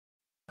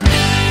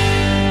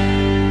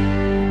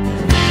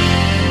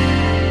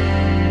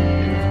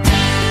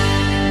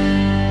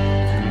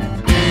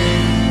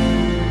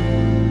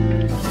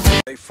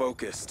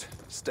focused.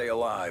 Stay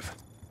alive.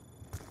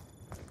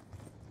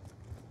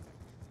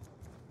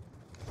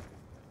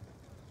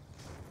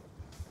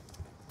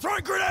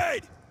 Throwing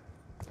grenade!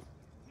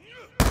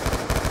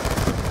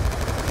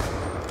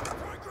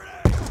 Throwing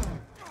grenade!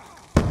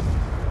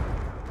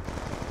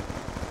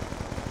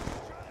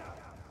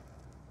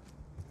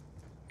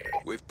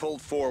 We've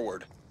pulled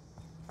forward.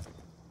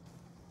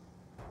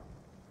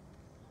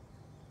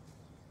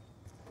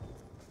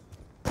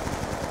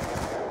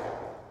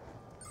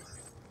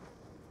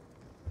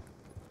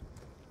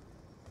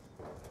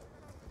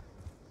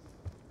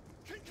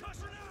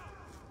 Concussion out!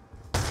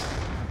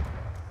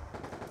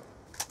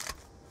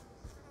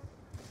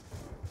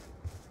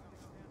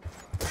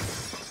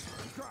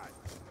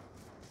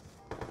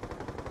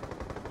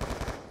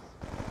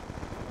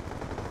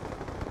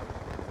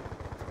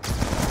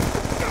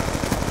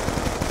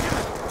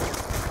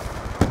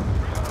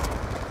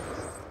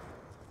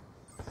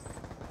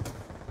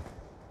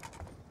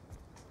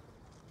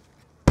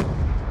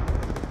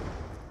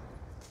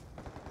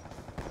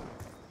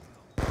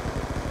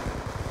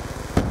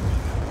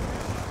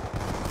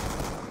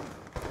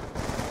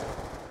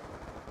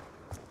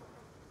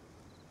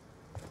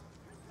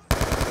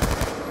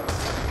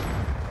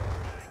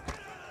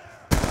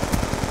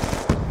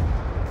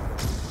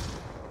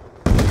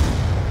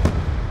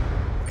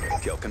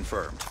 Kill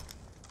confirmed.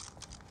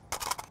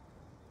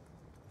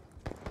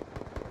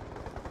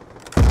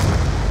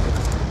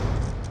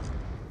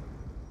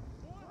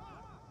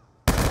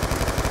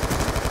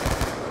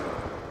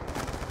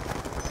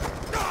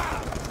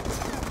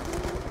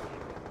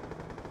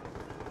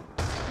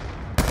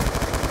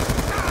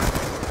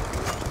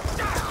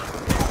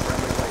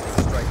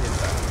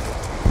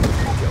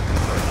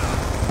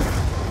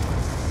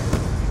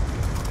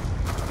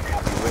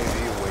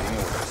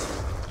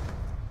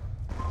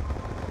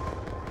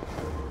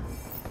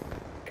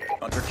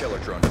 Hunter-killer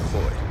drone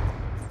deployed.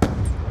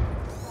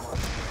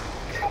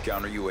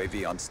 Counter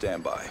UAV on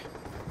standby.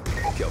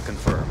 Kill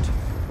confirmed.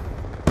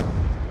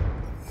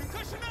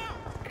 Concussion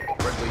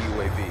out! Friendly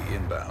UAV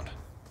inbound.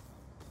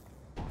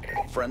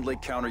 Friendly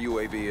counter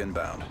UAV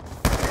inbound.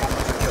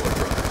 Hunter-killer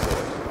drone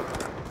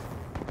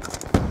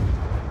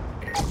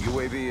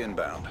deployed. UAV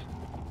inbound.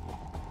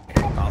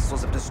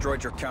 Hostiles have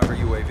destroyed your counter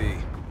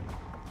UAV.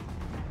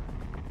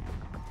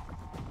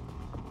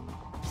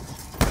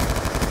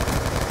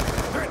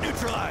 Threat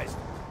neutralized!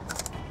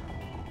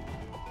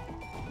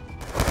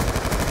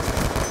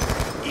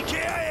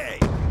 EKIA!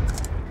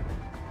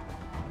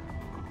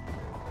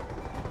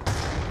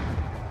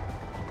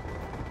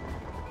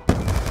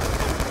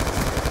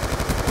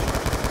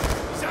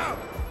 He's out!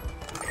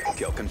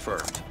 Kill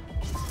confirmed.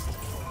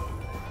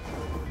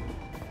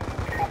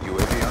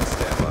 UAV on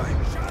standby.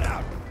 Shot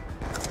out!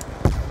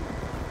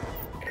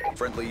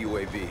 Friendly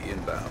UAV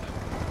inbound.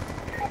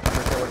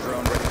 Hunter-killer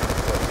drone ready for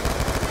deployment.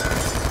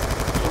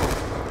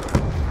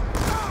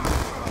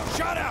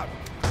 Shot out!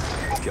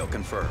 Kill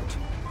confirmed.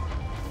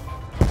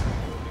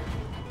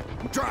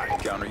 Drive!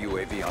 Counter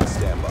UAV on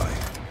standby.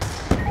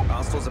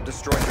 Hostiles have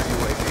destroyed your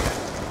UAV.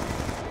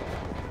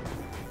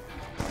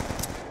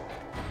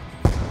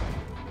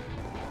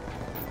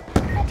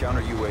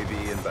 Counter UAV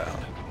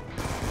inbound.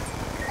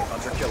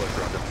 Hunter-killer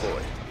drone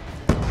deployed.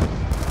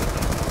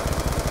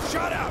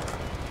 Shot out!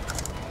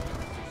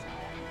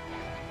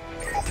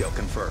 Kill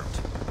confirmed.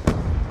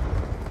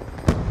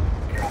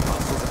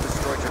 Hostiles have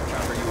destroyed your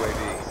counter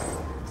UAV.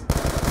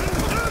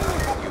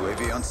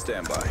 UAV on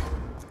standby.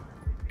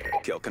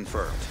 Kill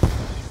confirmed.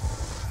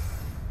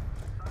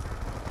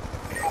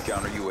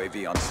 Counter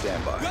UAV on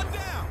standby. Gun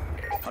down!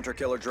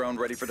 Hunter-killer drone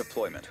ready for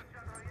deployment.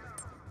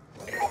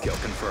 Kill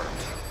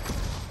confirmed.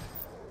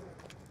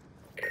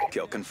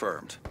 Kill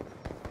confirmed.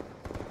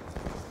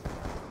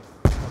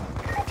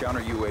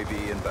 Counter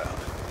UAV inbound.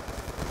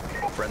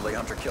 Friendly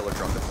hunter-killer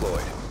drone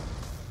deployed.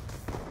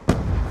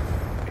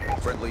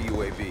 Friendly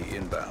UAV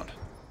inbound.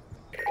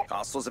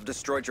 Hostiles have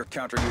destroyed your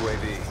counter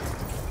UAV.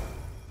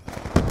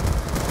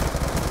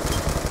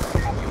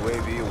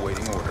 UAV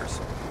awaiting orders.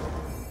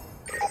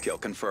 Kill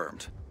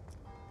confirmed.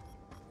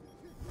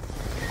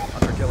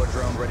 Hunter-killer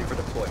drone ready for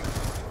deployment.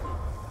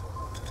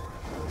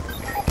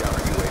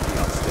 Counter UAV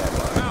on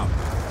standby. Out!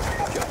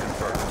 Kill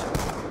confirmed.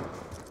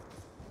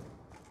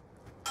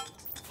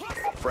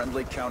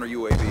 Friendly counter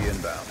UAV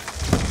inbound.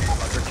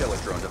 Hunter-killer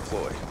drone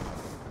deployed.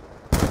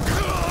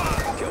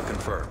 Kill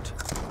confirmed.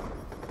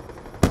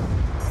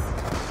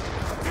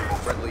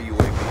 Friendly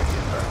UAV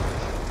inbound.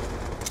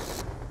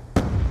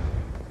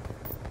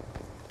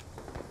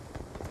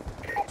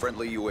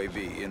 Friendly UAV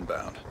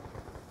inbound.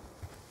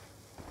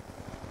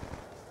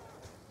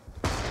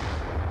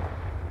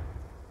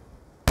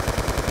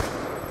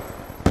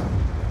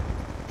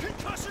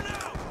 Concussion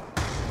out!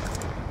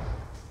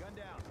 Gun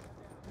down.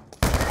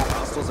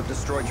 Hostiles have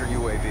destroyed your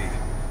UAV.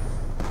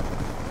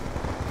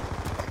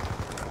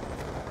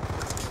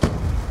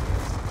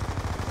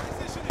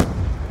 Transitioning.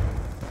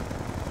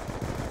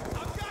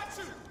 I've got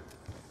you!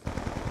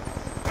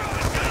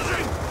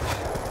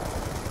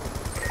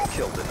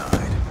 Kill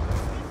denied.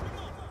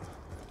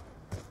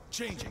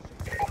 Changing.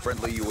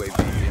 Friendly UAV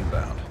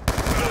inbound.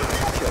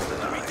 Kill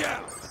Enemy denied.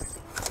 down.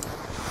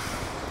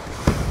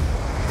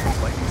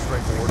 Lightning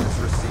strike coordinates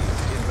received.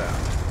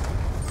 Inbound.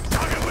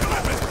 Target with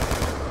weapon.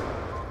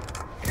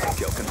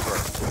 Kill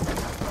confirmed.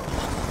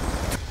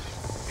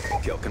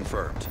 Kill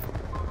confirmed.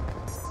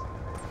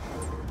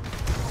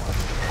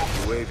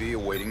 UAV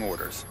awaiting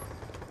orders.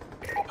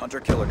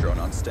 Hunter-killer drone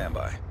on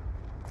standby.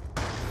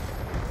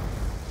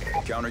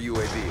 Counter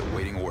UAV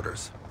awaiting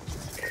orders.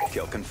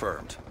 Kill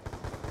confirmed.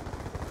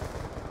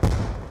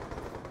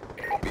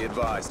 Be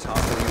advised,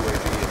 hostile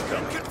UAV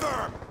incoming.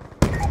 Confirm.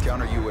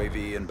 Counter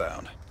UAV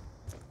inbound.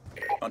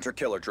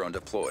 Hunter-killer drone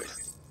deployed.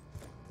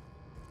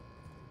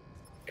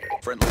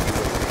 Friendly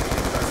UAV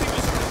inbound.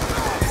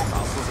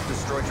 Hostiles have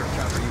destroyed your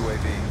counter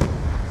UAV.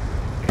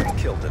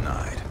 Kill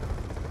denied.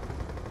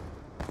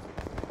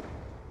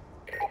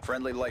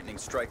 Friendly lightning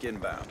strike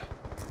inbound.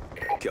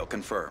 Kill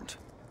confirmed.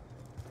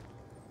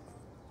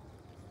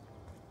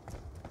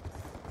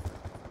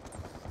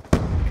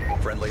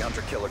 Friendly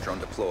hunter-killer drone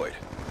deployed.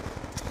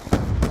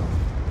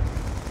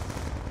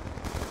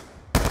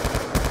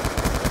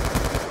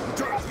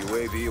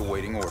 UAV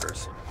awaiting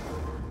orders.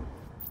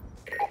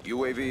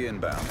 UAV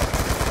inbound.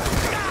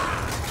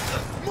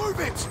 Move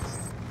it.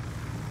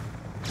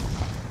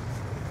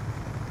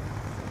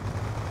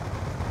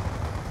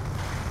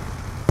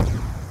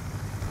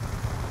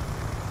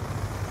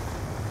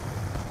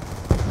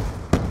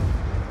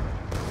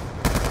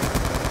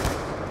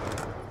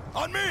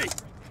 On me.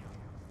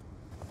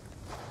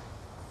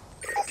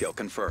 Kill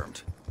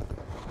confirmed.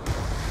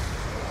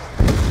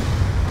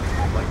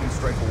 Lightning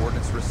strike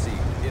coordinates received.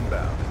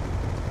 Inbound.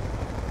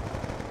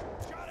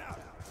 Shot out.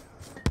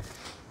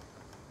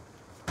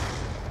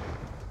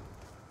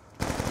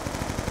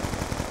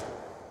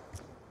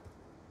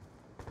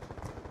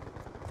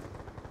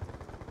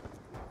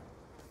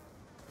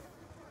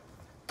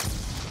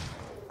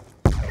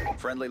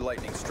 Friendly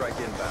lightning strike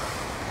inbound.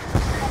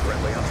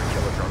 Friendly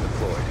hunter-killer drone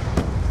deployed.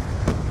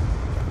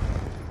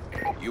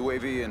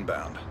 UAV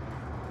inbound.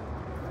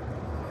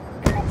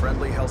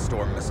 Friendly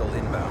Hellstorm missile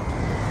inbound.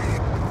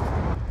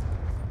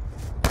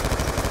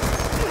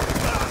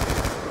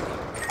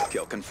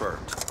 Kill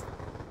confirmed.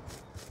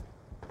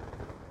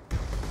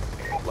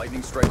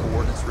 Lightning strike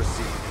coordinates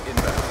received.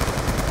 Inbound.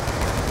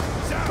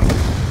 South.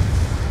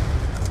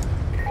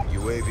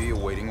 UAV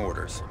awaiting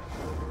orders.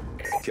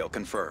 Kill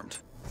confirmed.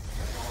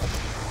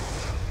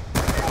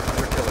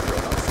 Hunter-killer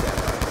drone on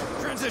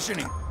standby.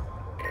 Transitioning.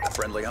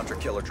 Friendly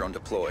hunter-killer drone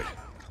deployed.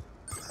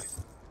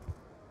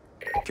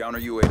 Counter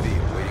UAV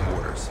awaiting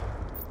orders.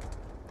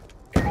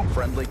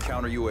 Friendly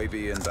counter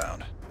UAV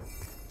inbound.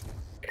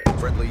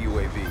 Friendly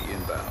UAV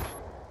inbound.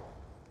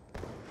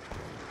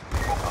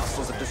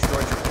 Hostiles have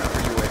destroyed your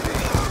counter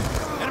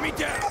UAV. Enemy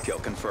down. Kill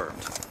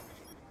confirmed.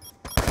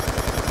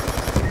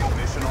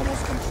 Mission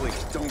almost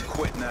complete. Don't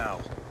quit now.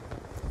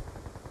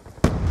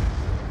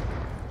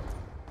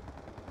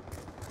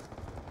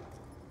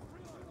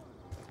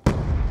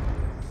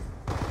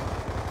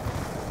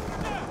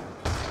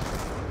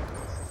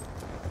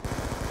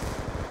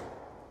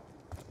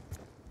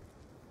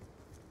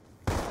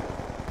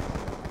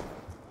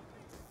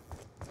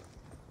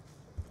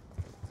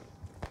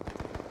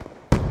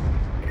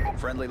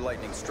 Friendly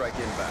lightning strike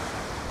inbound.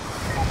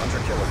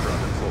 Hunter-killer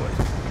drone deployed.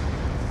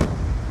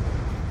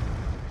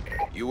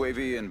 UAV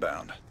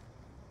inbound.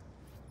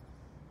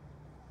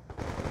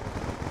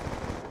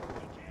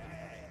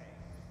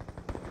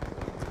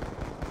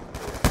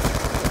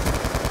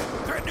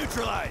 Threat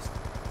neutralized.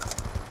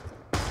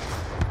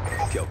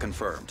 Kill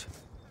confirmed.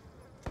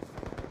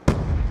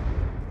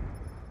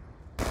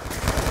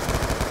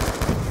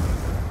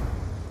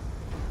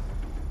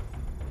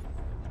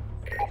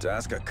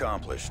 Task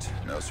accomplished.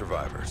 No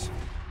survivors.